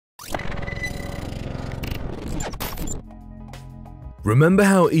Remember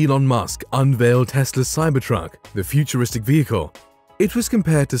how Elon Musk unveiled Tesla's Cybertruck, the futuristic vehicle? It was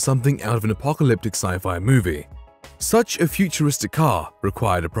compared to something out of an apocalyptic sci-fi movie. Such a futuristic car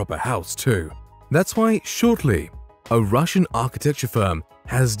required a proper house too. That's why, shortly, a Russian architecture firm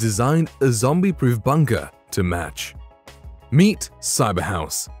has designed a zombie-proof bunker to match. Meet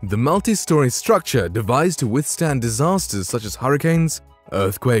Cyberhouse, the multi-story structure devised to withstand disasters such as hurricanes,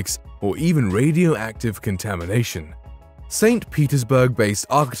 earthquakes, or even radioactive contamination. St. Petersburg-based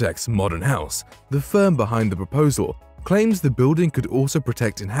architects Modern House, the firm behind the proposal, claims the building could also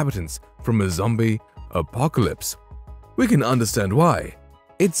protect inhabitants from a zombie apocalypse. We can understand why.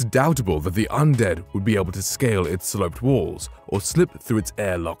 It's doubtful that the undead would be able to scale its sloped walls or slip through its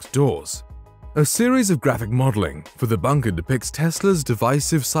airlocked doors. A series of graphic modeling for the bunker depicts Tesla's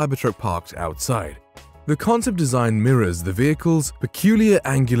divisive Cybertruck parked outside. The concept design mirrors the vehicle's peculiar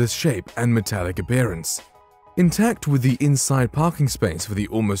angular shape and metallic appearance, intact with the inside parking space for the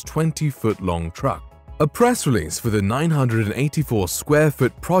almost 20-foot-long truck. A press release for the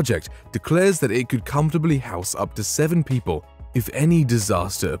 984-square-foot project declares that it could comfortably house up to 7 people if any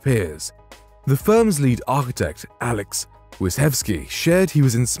disaster appears. The firm's lead architect, Alex Wyszewski, shared he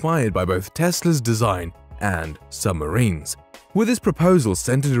was inspired by both Tesla's design and submarines, with his proposal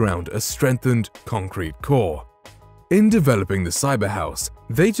centered around a strengthened concrete core. In developing the Cyberhouse,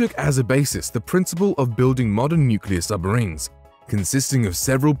 they took as a basis the principle of building modern nuclear submarines, consisting of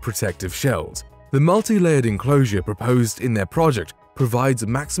several protective shells. The multi-layered enclosure proposed in their project provides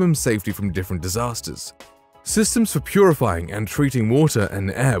maximum safety from different disasters. Systems for purifying and treating water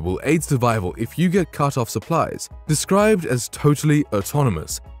and air will aid survival if you get cut off supplies. Described as totally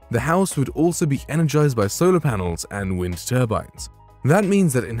autonomous, the house would also be energized by solar panels and wind turbines. That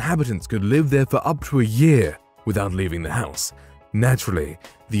means that inhabitants could live there for up to a year without leaving the house. Naturally,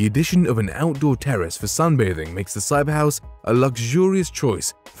 the addition of an outdoor terrace for sunbathing makes the Cyberhouse a luxurious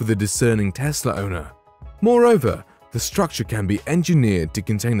choice for the discerning Tesla owner. Moreover, the structure can be engineered to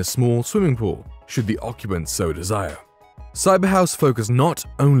contain a small swimming pool, should the occupants so desire. Cyberhouse focus not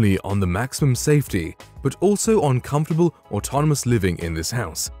only on the maximum safety, but also on comfortable, autonomous living in this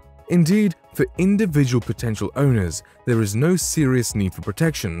house. Indeed, for individual potential owners, there is no serious need for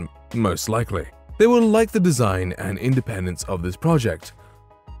protection, most likely. They will like the design and independence of this project.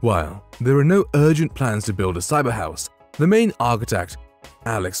 While there are no urgent plans to build a Cyberhouse, the main architect,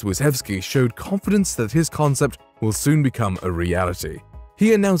 Alex Wyszewski, showed confidence that his concept will soon become a reality.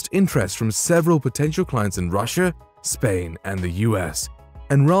 He announced interest from several potential clients in Russia, Spain, and the US.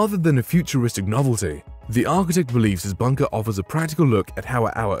 And rather than a futuristic novelty, the architect believes his bunker offers a practical look at how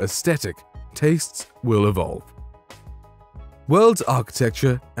our aesthetic tastes will evolve. World's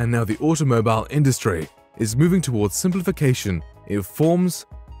architecture, and now the automobile industry, is moving towards simplification in forms,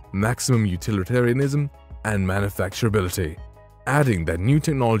 maximum utilitarianism, and manufacturability, adding that new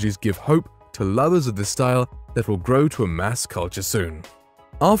technologies give hope to lovers of this style that will grow to a mass culture soon.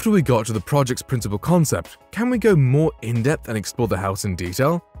 After we got to the project's principal concept, can we go more in-depth and explore the house in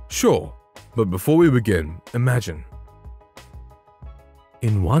detail? Sure, but before we begin, imagine.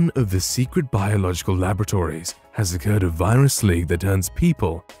 In one of the secret biological laboratories has occurred a virus leak that turns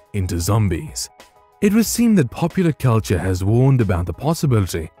people into zombies. It would seem that popular culture has warned about the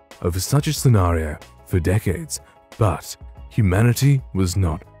possibility of such a scenario for decades, but humanity was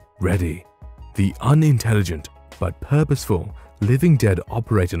not ready. The unintelligent but purposeful living dead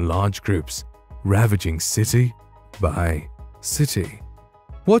operate in large groups, ravaging city by city.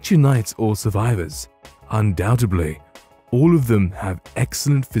 What unites all survivors? Undoubtedly, all of them have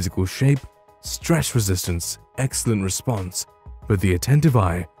excellent physical shape, stress resistance, excellent response, but the attentive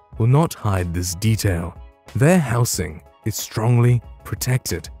eye will not hide this detail. Their housing is strongly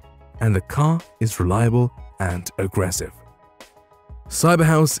protected, and the car is reliable and aggressive.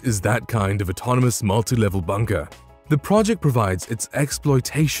 Cyberhouse is that kind of autonomous multi-level bunker. The project provides its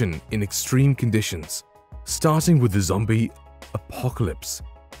exploitation in extreme conditions, starting with the zombie apocalypse,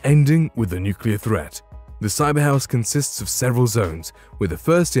 ending with the nuclear threat. The Cyberhouse consists of several zones, where the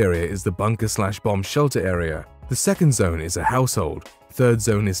first area is the bunker/bomb shelter area, the second zone is a household, third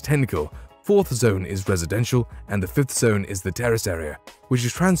zone is technical, fourth zone is residential, and the fifth zone is the terrace area, which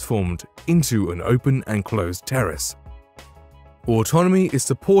is transformed into an open and closed terrace. Autonomy is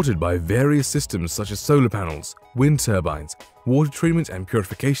supported by various systems such as solar panels, wind turbines, water treatment and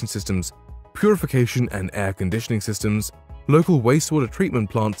purification systems, purification and air conditioning systems, local wastewater treatment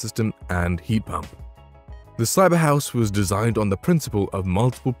plant system, and heat pump. The Cyberhouse was designed on the principle of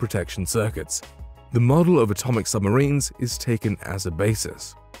multiple protection circuits. The model of atomic submarines is taken as a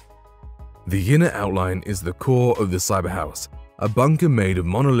basis. The inner outline is the core of the Cyberhouse, a bunker made of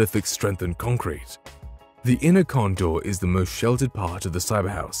monolithic strengthened concrete. The inner contour is the most sheltered part of the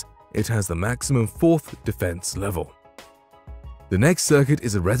Cyberhouse. It has the maximum 4th defense level. The next circuit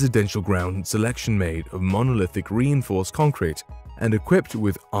is a residential ground selection made of monolithic reinforced concrete and equipped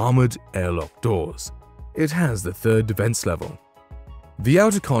with armored airlock doors. It has the 3rd defense level. The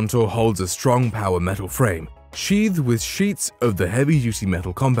outer contour holds a strong power metal frame, sheathed with sheets of the heavy-duty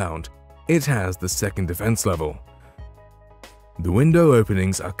metal compound. It has the 2nd defense level. The window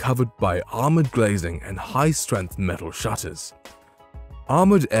openings are covered by armored glazing and high-strength metal shutters.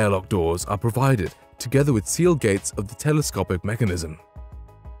 Armored airlock doors are provided, together with sealed gates of the telescopic mechanism.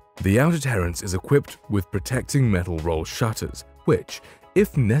 The outer terrace is equipped with protecting metal roll shutters, which,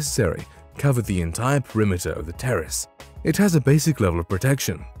 if necessary, cover the entire perimeter of the terrace. It has a basic level of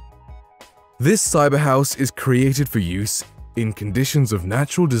protection. This Cyberhouse is created for use in conditions of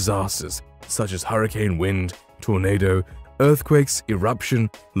natural disasters such as hurricane wind, tornado, earthquakes, eruption,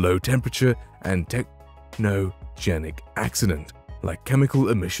 low temperature, and technogenic accident, like chemical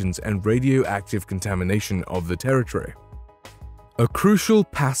emissions and radioactive contamination of the territory. A crucial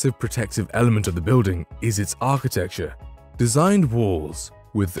passive protective element of the building is its architecture. Designed walls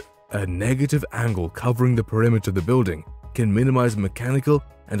with a negative angle covering the perimeter of the building can minimize mechanical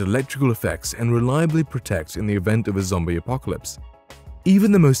and electrical effects and reliably protect in the event of a zombie apocalypse.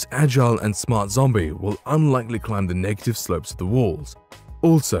 Even the most agile and smart zombie will unlikely climb the negative slopes of the walls.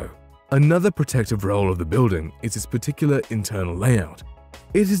 Also, another protective role of the building is its particular internal layout.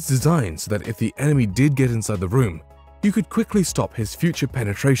 It is designed so that if the enemy did get inside the room, you could quickly stop his future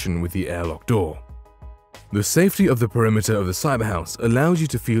penetration with the airlock door. The safety of the perimeter of the Cyberhouse allows you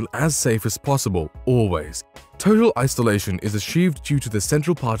to feel as safe as possible, always. Total isolation is achieved due to the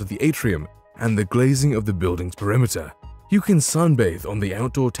central part of the atrium and the glazing of the building's perimeter. You can sunbathe on the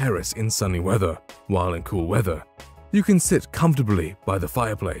outdoor terrace in sunny weather, while in cool weather, you can sit comfortably by the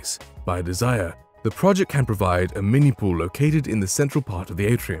fireplace. By desire, the project can provide a mini pool located in the central part of the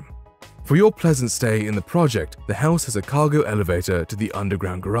atrium. For your pleasant stay in the project, the house has a cargo elevator to the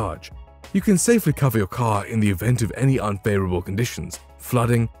underground garage. You can safely cover your car in the event of any unfavorable conditions,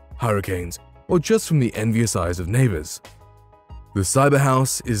 flooding, hurricanes, or just from the envious eyes of neighbors. The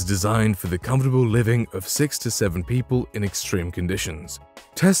Cyberhouse is designed for the comfortable living of 6 to 7 people in extreme conditions.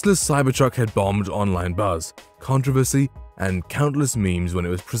 Tesla's Cybertruck had bombed online buzz, controversy, and countless memes when it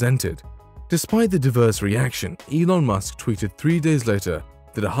was presented. Despite the diverse reaction, Elon Musk tweeted 3 days later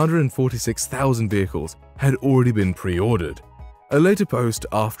that 146,000 vehicles had already been pre-ordered. A later post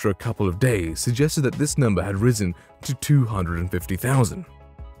after a couple of days suggested that this number had risen to 250,000.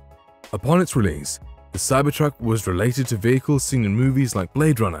 Upon its release, the Cybertruck was related to vehicles seen in movies like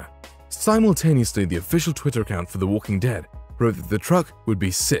Blade Runner. Simultaneously, the official Twitter account for The Walking Dead wrote that the truck would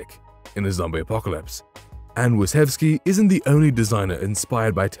be sick in a zombie apocalypse. And Wachowski isn't the only designer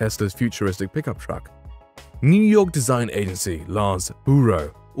inspired by Tesla's futuristic pickup truck. New York design agency Lars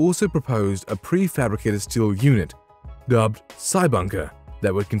Bureau also proposed a prefabricated steel unit dubbed Cybunker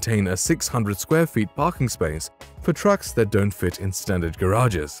that would contain a 600 square feet parking space for trucks that don't fit in standard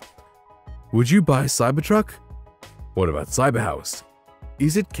garages. Would you buy Cybertruck? What about Cyberhouse?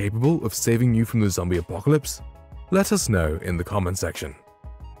 Is it capable of saving you from the zombie apocalypse? Let us know in the comment section.